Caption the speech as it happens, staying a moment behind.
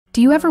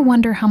Do you ever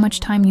wonder how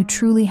much time you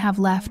truly have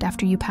left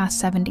after you pass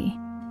 70?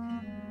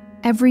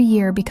 Every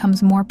year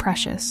becomes more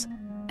precious,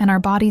 and our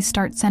bodies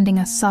start sending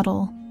us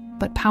subtle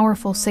but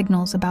powerful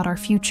signals about our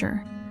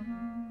future.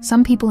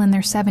 Some people in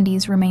their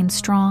 70s remain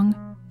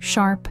strong,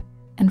 sharp,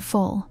 and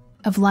full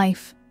of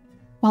life,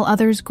 while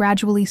others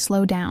gradually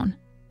slow down,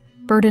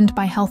 burdened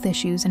by health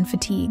issues and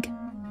fatigue.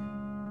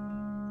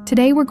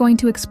 Today we're going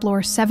to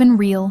explore 7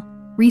 real,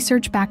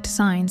 research-backed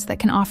signs that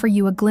can offer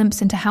you a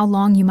glimpse into how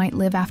long you might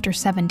live after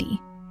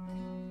 70.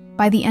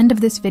 By the end of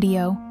this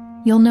video,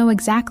 you'll know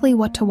exactly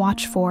what to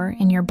watch for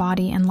in your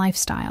body and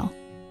lifestyle,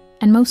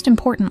 and most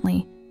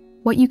importantly,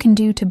 what you can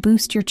do to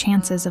boost your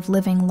chances of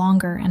living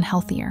longer and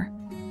healthier.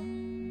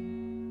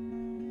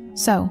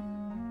 So,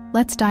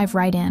 let's dive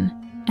right in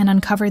and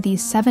uncover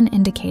these 7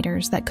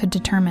 indicators that could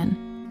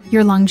determine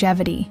your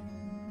longevity.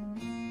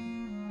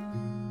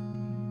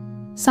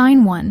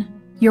 Sign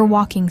 1. Your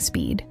walking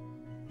speed.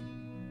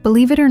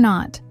 Believe it or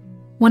not,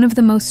 one of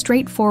the most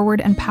straightforward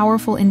and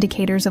powerful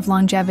indicators of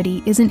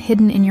longevity isn't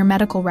hidden in your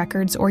medical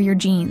records or your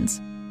genes.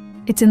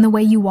 It's in the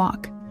way you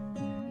walk.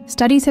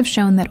 Studies have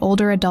shown that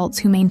older adults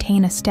who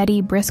maintain a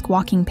steady, brisk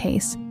walking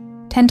pace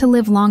tend to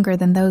live longer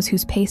than those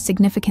whose pace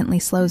significantly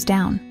slows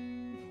down.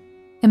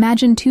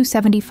 Imagine 2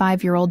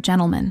 75-year-old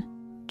gentlemen,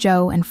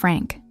 Joe and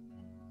Frank.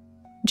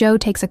 Joe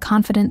takes a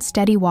confident,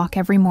 steady walk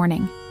every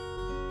morning,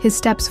 his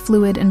steps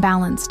fluid and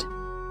balanced.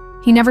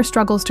 He never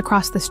struggles to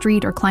cross the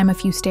street or climb a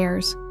few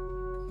stairs.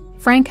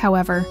 Frank,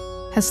 however,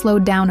 has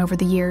slowed down over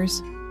the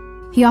years.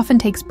 He often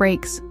takes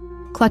breaks,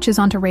 clutches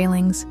onto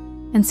railings,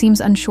 and seems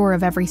unsure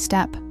of every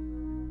step.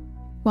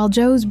 While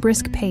Joe's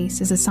brisk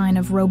pace is a sign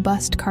of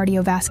robust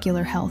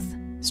cardiovascular health,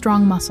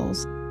 strong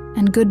muscles,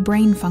 and good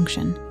brain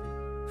function,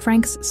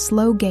 Frank's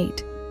slow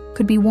gait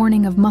could be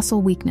warning of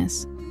muscle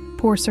weakness,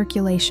 poor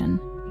circulation,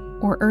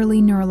 or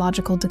early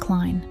neurological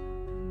decline.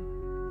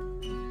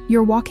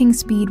 Your walking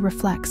speed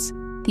reflects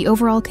the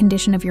overall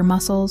condition of your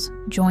muscles,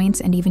 joints,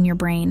 and even your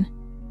brain.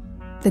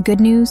 The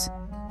good news?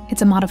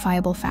 It's a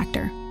modifiable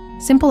factor.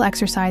 Simple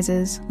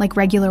exercises like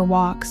regular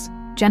walks,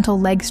 gentle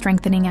leg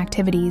strengthening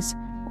activities,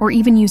 or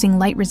even using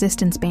light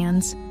resistance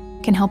bands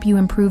can help you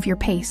improve your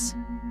pace.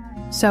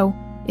 So,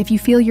 if you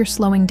feel you're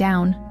slowing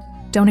down,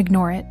 don't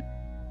ignore it.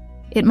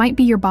 It might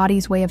be your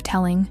body's way of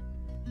telling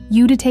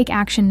you to take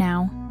action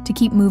now to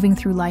keep moving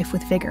through life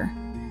with vigor.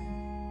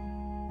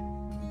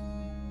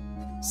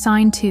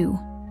 Sign 2.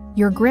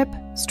 Your grip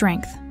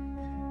strength.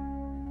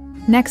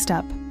 Next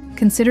up,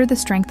 consider the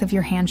strength of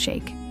your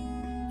handshake.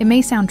 It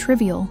may sound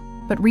trivial,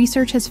 but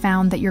research has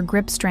found that your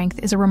grip strength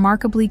is a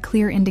remarkably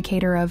clear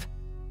indicator of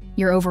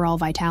your overall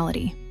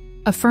vitality.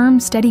 A firm,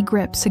 steady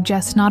grip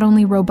suggests not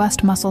only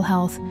robust muscle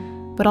health,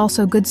 but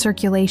also good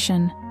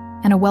circulation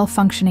and a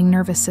well-functioning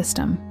nervous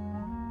system.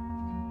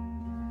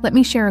 Let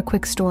me share a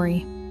quick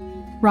story.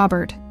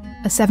 Robert,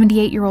 a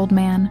 78-year-old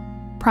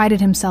man,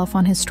 prided himself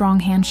on his strong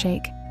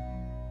handshake.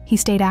 He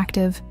stayed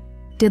active,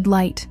 did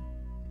light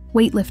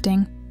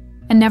weightlifting,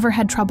 and never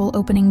had trouble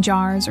opening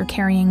jars or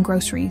carrying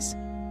groceries.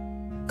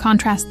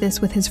 Contrast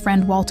this with his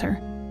friend Walter,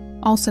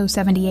 also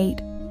 78,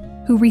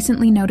 who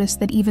recently noticed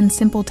that even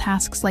simple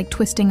tasks like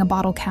twisting a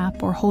bottle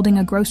cap or holding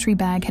a grocery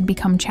bag had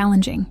become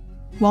challenging.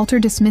 Walter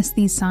dismissed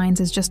these signs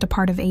as just a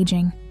part of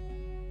aging,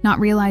 not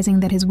realizing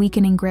that his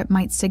weakening grip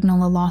might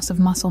signal a loss of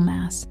muscle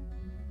mass,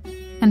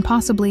 and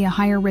possibly a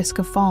higher risk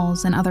of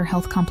falls and other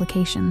health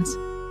complications.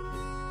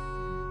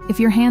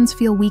 If your hands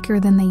feel weaker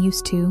than they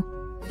used to,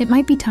 it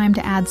might be time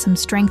to add some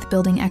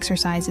strength-building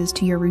exercises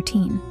to your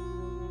routine.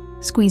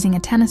 Squeezing a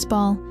tennis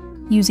ball,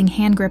 using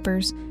hand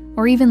grippers,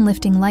 or even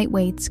lifting light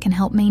weights can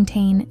help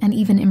maintain and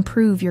even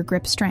improve your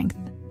grip strength.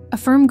 A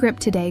firm grip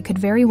today could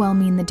very well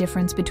mean the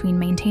difference between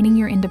maintaining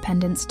your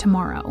independence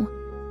tomorrow.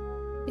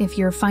 If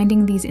you're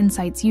finding these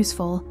insights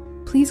useful,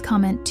 please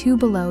comment 2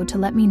 below to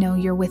let me know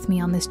you're with me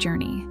on this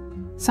journey.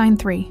 Sign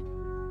 3.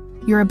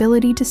 Your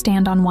ability to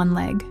stand on one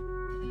leg.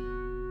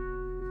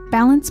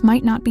 Balance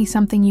might not be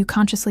something you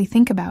consciously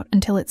think about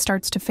until it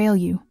starts to fail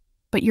you,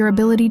 but your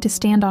ability to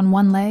stand on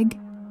one leg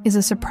is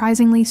a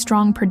surprisingly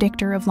strong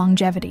predictor of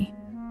longevity.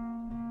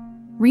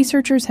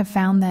 Researchers have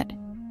found that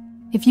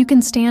if you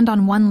can stand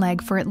on one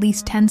leg for at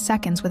least 10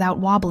 seconds without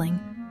wobbling,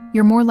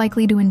 you're more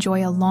likely to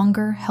enjoy a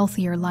longer,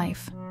 healthier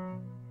life.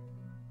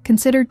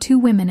 Consider 2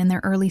 women in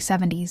their early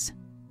 70s,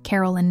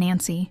 Carol and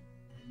Nancy.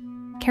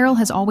 Carol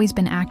has always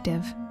been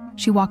active.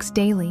 She walks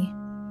daily,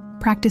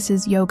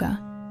 practices yoga,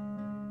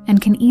 and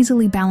can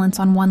easily balance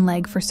on one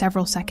leg for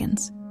several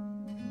seconds.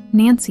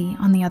 Nancy,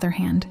 on the other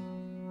hand,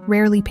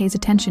 rarely pays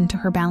attention to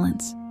her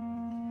balance.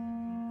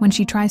 When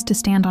she tries to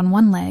stand on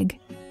one leg,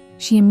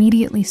 she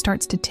immediately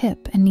starts to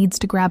tip and needs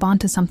to grab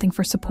onto something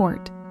for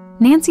support.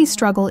 Nancy's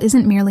struggle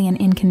isn't merely an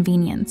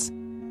inconvenience.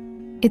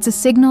 It's a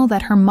signal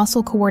that her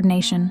muscle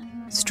coordination,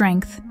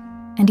 strength,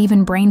 and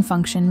even brain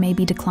function may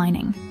be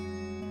declining.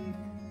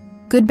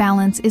 Good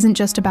balance isn't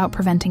just about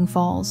preventing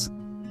falls.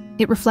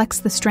 It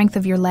reflects the strength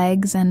of your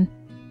legs and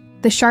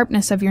the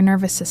sharpness of your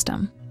nervous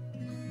system.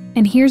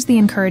 And here's the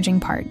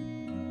encouraging part.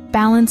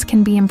 Balance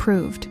can be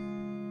improved.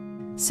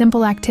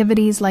 Simple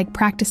activities like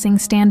practicing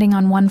standing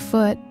on one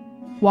foot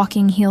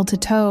Walking heel to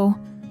toe,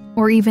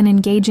 or even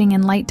engaging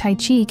in light Tai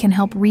Chi can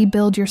help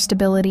rebuild your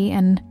stability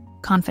and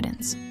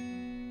confidence.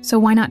 So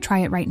why not try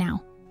it right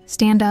now?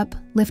 Stand up,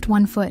 lift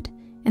one foot,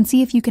 and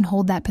see if you can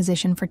hold that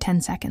position for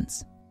 10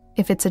 seconds.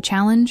 If it's a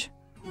challenge,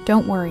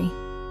 don't worry.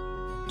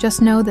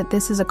 Just know that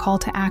this is a call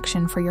to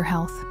action for your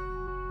health.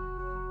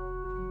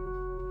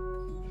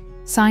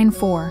 Sign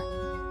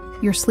 4.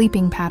 Your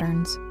sleeping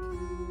patterns.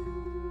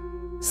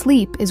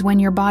 Sleep is when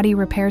your body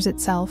repairs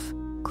itself,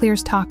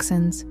 clears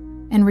toxins,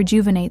 and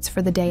rejuvenates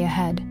for the day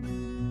ahead.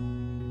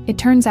 It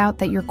turns out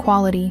that your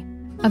quality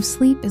of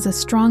sleep is a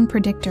strong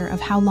predictor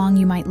of how long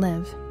you might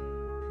live.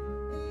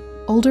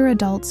 Older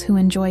adults who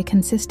enjoy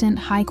consistent,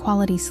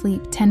 high-quality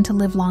sleep tend to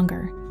live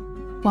longer,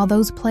 while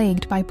those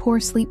plagued by poor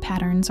sleep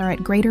patterns are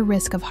at greater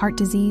risk of heart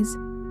disease,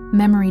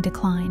 memory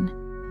decline,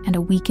 and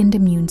a weakened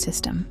immune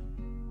system.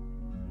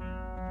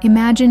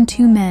 Imagine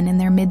two men in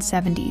their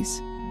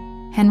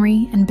mid-70s,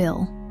 Henry and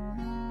Bill.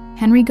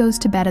 Henry goes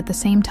to bed at the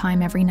same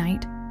time every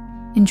night,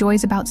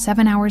 enjoys about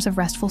 7 hours of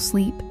restful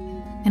sleep,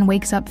 and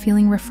wakes up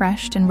feeling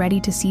refreshed and ready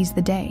to seize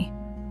the day.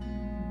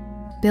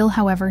 Bill,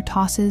 however,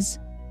 tosses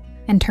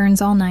and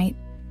turns all night,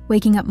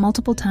 waking up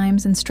multiple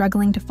times and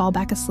struggling to fall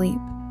back asleep.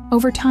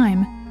 Over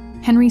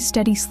time, Henry's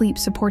steady sleep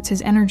supports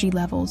his energy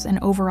levels and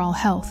overall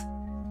health,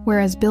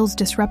 whereas Bill's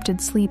disrupted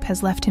sleep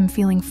has left him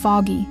feeling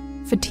foggy,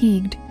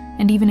 fatigued,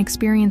 and even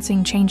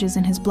experiencing changes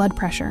in his blood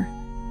pressure.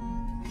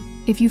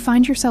 If you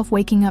find yourself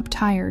waking up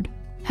tired,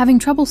 having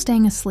trouble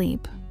staying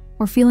asleep,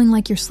 or feeling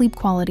like your sleep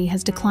quality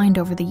has declined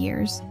over the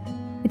years,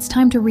 it's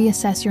time to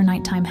reassess your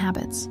nighttime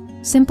habits.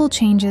 Simple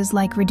changes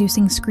like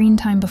reducing screen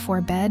time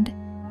before bed,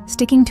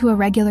 sticking to a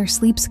regular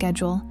sleep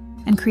schedule,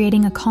 and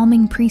creating a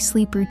calming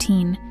pre-sleep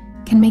routine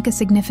can make a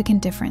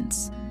significant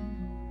difference.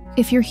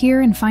 If you're here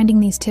and finding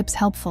these tips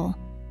helpful,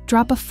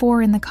 drop a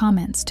 4 in the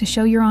comments to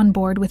show you're on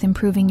board with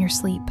improving your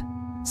sleep.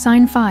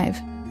 Sign 5.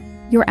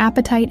 Your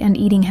appetite and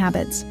eating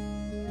habits.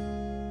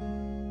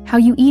 How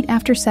you eat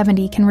after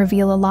 70 can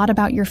reveal a lot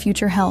about your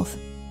future health.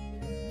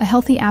 A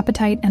healthy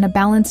appetite and a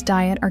balanced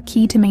diet are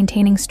key to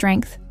maintaining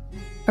strength,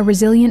 a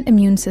resilient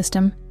immune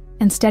system,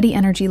 and steady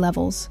energy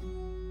levels.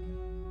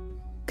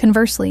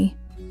 Conversely,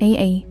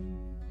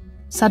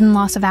 sudden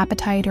loss of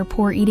appetite or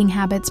poor eating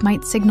habits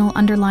might signal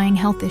underlying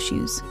health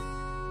issues.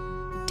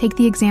 Take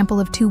the example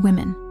of two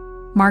women,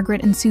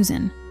 Margaret and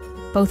Susan,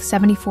 both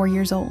 74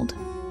 years old.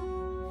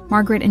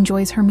 Margaret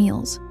enjoys her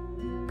meals,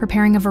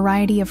 preparing a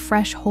variety of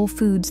fresh, whole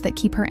foods that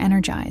keep her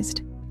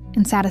energized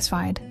and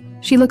satisfied.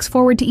 She looks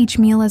forward to each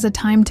meal as a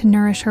time to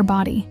nourish her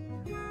body.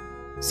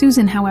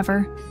 Susan,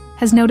 however,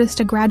 has noticed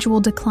a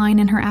gradual decline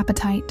in her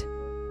appetite.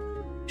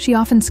 She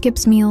often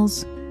skips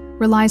meals,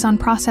 relies on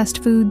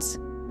processed foods,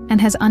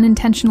 and has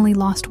unintentionally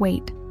lost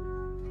weight.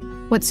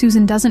 What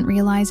Susan doesn't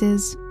realize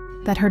is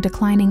that her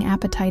declining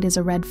appetite is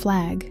a red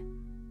flag.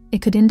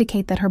 It could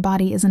indicate that her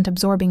body isn't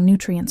absorbing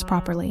nutrients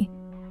properly,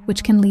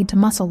 which can lead to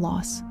muscle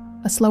loss,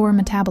 a slower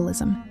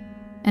metabolism,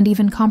 and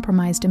even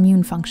compromised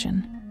immune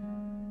function.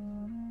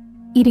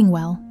 Eating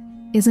well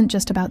isn't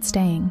just about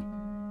staying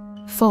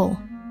full.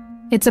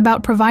 It's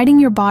about providing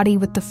your body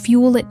with the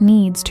fuel it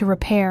needs to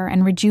repair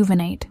and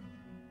rejuvenate.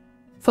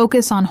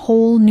 Focus on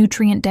whole,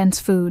 nutrient-dense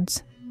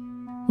foods,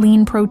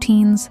 lean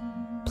proteins,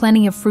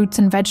 plenty of fruits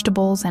and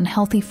vegetables, and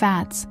healthy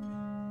fats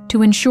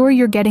to ensure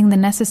you're getting the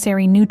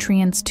necessary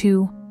nutrients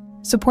to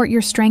support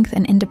your strength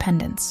and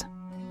independence.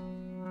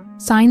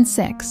 Sign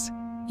 6.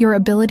 Your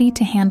ability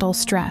to handle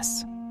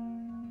stress.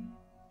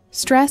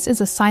 Stress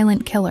is a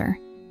silent killer,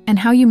 and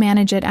how you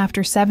manage it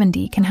after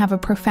 70 can have a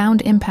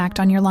profound impact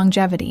on your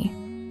longevity.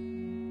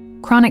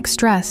 Chronic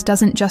stress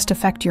doesn't just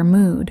affect your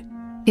mood,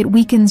 it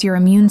weakens your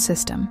immune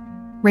system,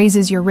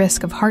 raises your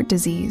risk of heart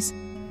disease,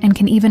 and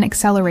can even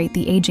accelerate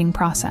the aging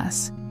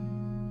process.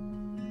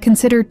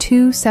 Consider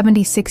two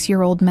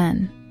 76-year-old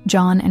men,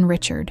 John and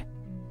Richard.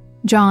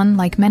 John,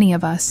 like many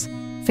of us,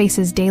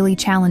 faces daily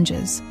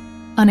challenges,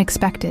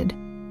 unexpected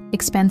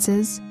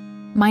expenses,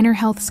 minor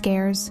health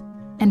scares,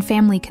 and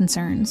family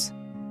concerns.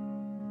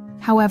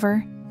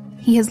 However,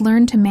 he has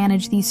learned to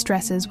manage these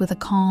stresses with a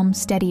calm,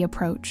 steady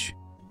approach.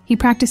 He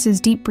practices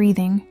deep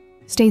breathing,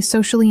 stays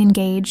socially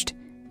engaged,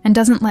 and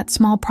doesn't let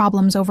small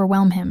problems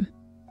overwhelm him.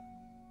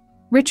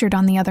 Richard,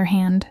 on the other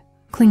hand,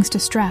 clings to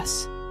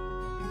stress.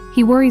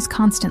 He worries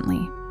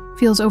constantly,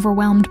 feels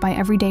overwhelmed by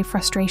everyday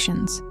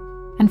frustrations,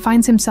 and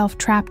finds himself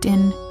trapped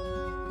in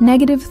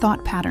negative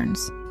thought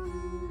patterns.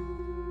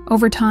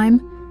 Over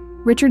time,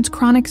 Richard's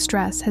chronic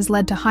stress has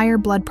led to higher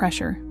blood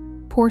pressure,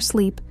 poor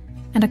sleep,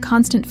 and a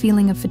constant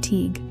feeling of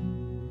fatigue.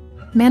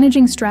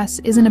 Managing stress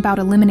isn't about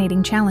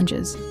eliminating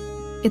challenges,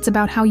 it's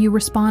about how you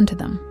respond to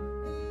them.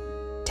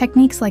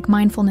 Techniques like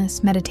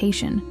mindfulness,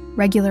 meditation,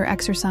 regular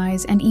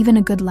exercise, and even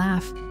a good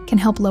laugh can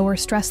help lower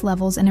stress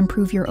levels and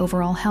improve your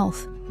overall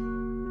health.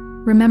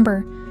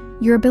 Remember,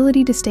 your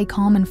ability to stay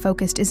calm and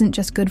focused isn't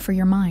just good for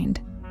your mind.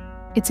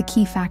 It's a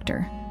key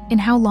factor in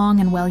how long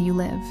and well you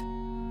live.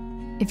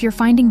 If you're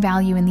finding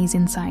value in these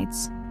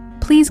insights,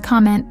 please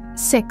comment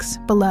 6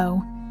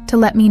 below to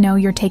let me know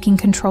you're taking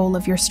control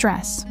of your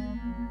stress.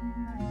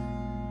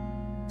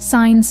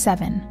 Sign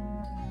 7.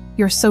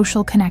 your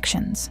social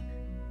connections.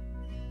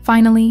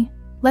 Finally,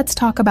 let's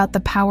talk about the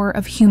power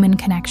of human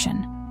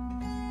connection.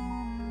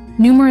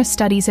 Numerous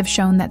studies have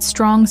shown that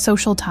strong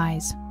social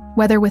ties,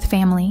 whether with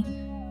family,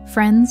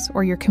 friends,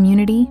 or your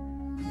community,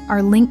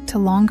 are linked to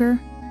longer,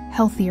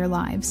 healthier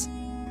lives.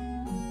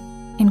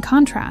 In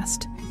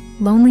contrast,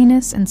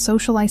 loneliness and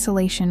social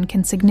isolation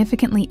can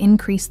significantly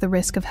increase the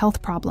risk of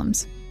health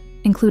problems,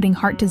 including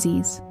heart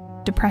disease,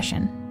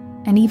 depression,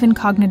 and even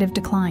cognitive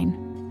decline.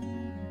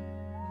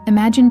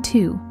 Imagine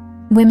two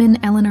women,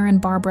 Eleanor and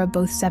Barbara,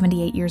 both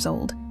 78 years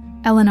old.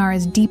 Eleanor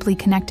is deeply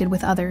connected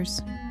with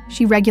others.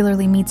 She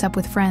regularly meets up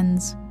with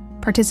friends,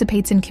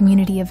 participates in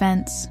community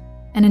events,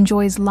 and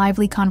enjoys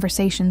lively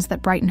conversations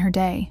that brighten her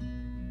day.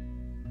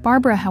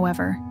 Barbara,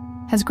 however,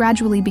 has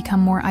gradually become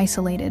more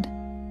isolated.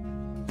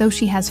 Though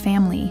she has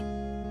family,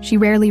 she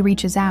rarely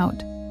reaches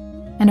out,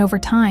 and over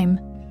time,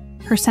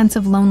 her sense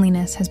of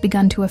loneliness has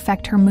begun to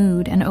affect her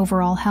mood and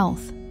overall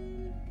health.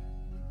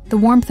 The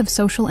warmth of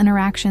social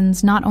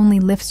interactions not only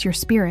lifts your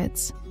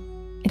spirits,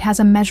 it has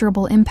a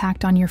measurable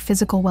impact on your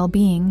physical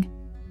well-being,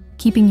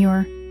 keeping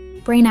your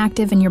brain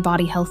active and your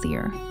body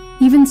healthier.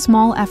 Even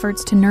small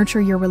efforts to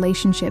nurture your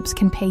relationships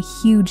can pay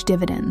huge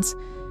dividends.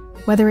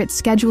 Whether it's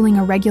scheduling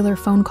a regular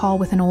phone call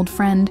with an old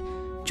friend,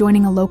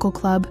 joining a local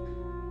club,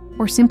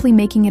 or simply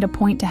making it a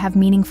point to have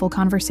meaningful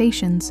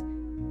conversations,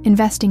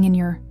 investing in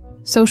your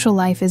social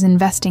life is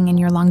investing in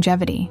your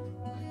longevity.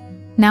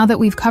 Now that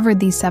we've covered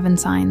these 7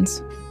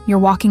 signs, your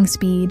walking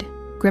speed,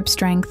 grip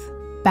strength,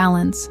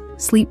 balance,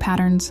 sleep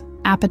patterns,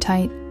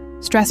 appetite,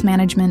 stress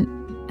management,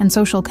 and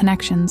social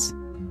connections,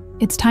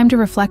 it's time to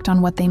reflect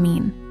on what they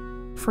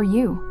mean. For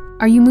you,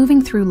 are you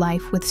moving through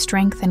life with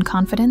strength and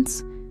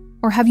confidence?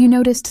 Or have you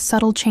noticed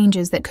subtle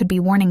changes that could be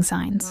warning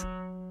signs?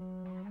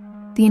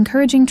 The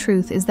encouraging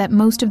truth is that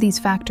most of these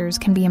factors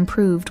can be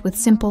improved with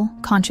simple,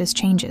 conscious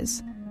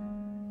changes.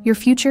 Your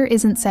future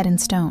isn't set in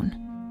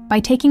stone. By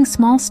taking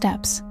small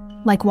steps,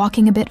 like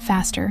walking a bit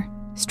faster,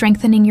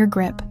 strengthening your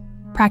grip,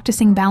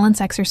 practicing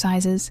balance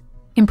exercises,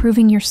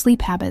 improving your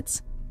sleep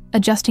habits,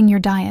 adjusting your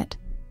diet,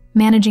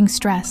 managing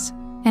stress,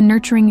 and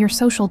nurturing your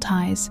social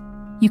ties,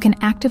 you can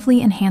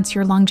actively enhance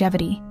your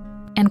longevity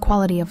and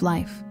quality of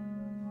life.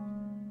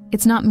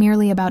 It's not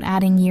merely about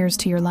adding years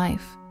to your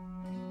life.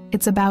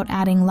 It's about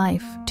adding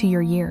life to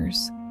your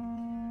years.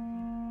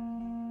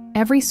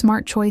 Every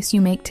smart choice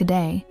you make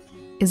today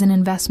is an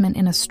investment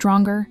in a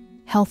stronger,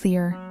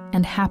 healthier,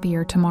 and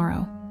happier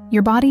tomorrow.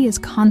 Your body is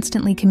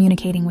constantly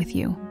communicating with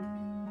you.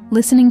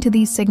 Listening to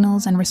these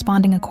signals and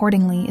responding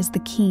accordingly is the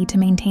key to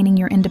maintaining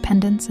your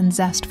independence and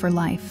zest for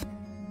life.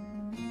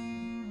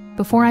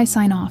 Before I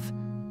sign off,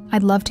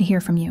 I'd love to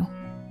hear from you.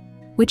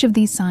 Which of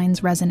these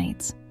signs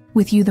resonates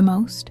with you the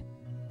most?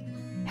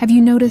 Have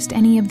you noticed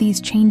any of these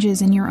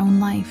changes in your own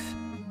life?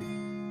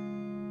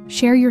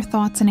 Share your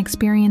thoughts and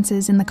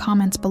experiences in the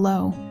comments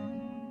below.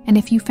 And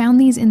if you found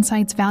these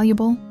insights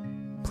valuable,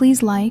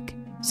 please like,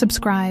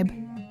 subscribe,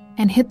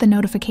 and hit the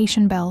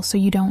notification bell so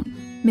you don't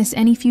miss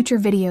any future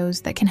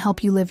videos that can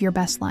help you live your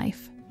best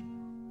life.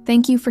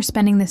 Thank you for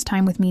spending this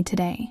time with me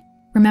today.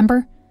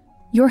 Remember,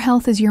 your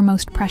health is your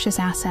most precious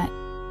asset.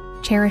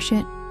 Cherish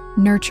it,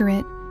 nurture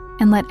it,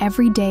 and let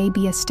every day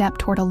be a step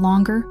toward a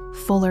longer,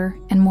 fuller,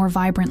 and more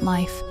vibrant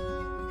life.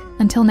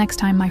 Until next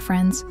time, my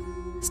friends,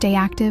 stay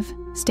active,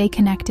 stay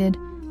connected,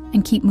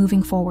 and keep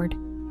moving forward.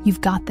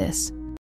 You've got this.